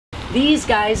these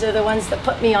guys are the ones that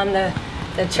put me on the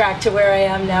track to where I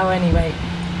am now anyway.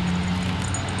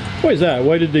 Why is that?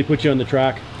 Why did they put you on the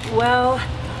track? Well,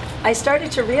 I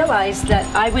started to realize that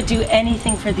I would do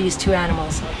anything for these two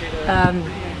animals.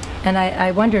 And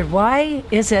I wondered, why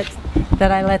is it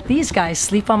that I let these guys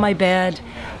sleep on my bed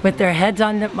with their heads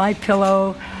on my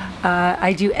pillow?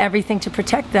 I do everything to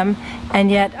protect them, and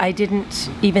yet I didn't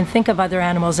even think of other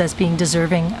animals as being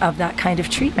deserving of that kind of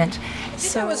treatment.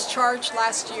 I was charged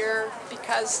last year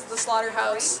because the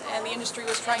slaughterhouse and the industry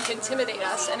was trying to intimidate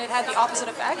us, and it had the opposite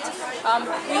effect.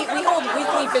 We hold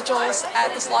weekly vigils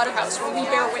at the slaughterhouse where we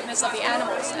bear witness of the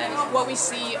animals, and what we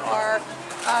see are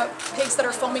pigs that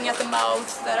are foaming at the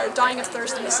mouth, that are dying of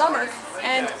thirst in the summer.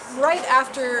 And right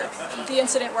after the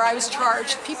incident where I was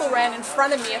charged, people ran in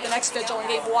front of me at the next vigil and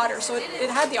gave water. So it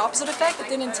had the opposite effect. It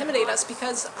didn't intimidate us,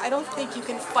 because I don't think you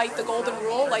can fight the golden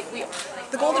rule.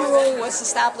 The golden rule was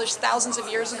established thousands of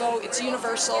years ago. It's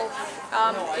universal.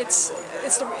 It's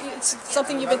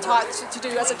something you've been taught to do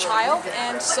as a child,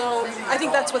 and so I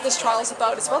think that's what this trial is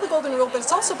about. It's about the golden rule, but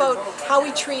it's also about how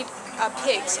we treat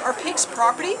pigs. Are pigs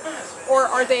property, or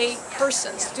are they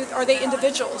persons? Are they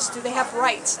individuals? Do they have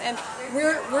rights? And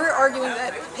we're arguing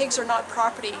that pigs are not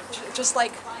property, just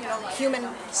like human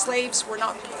slaves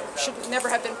should never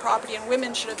have been property, and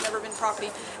women should have never been property.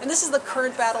 And this is the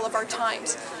current battle of our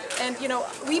times. And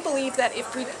we believe that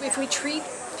if we treat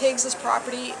pigs as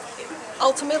property,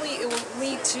 ultimately it will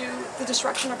lead to the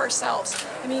destruction of ourselves.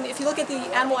 I mean, if you look at the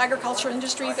animal agriculture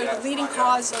industry, they're the leading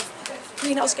cause of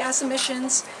greenhouse gas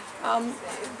emissions.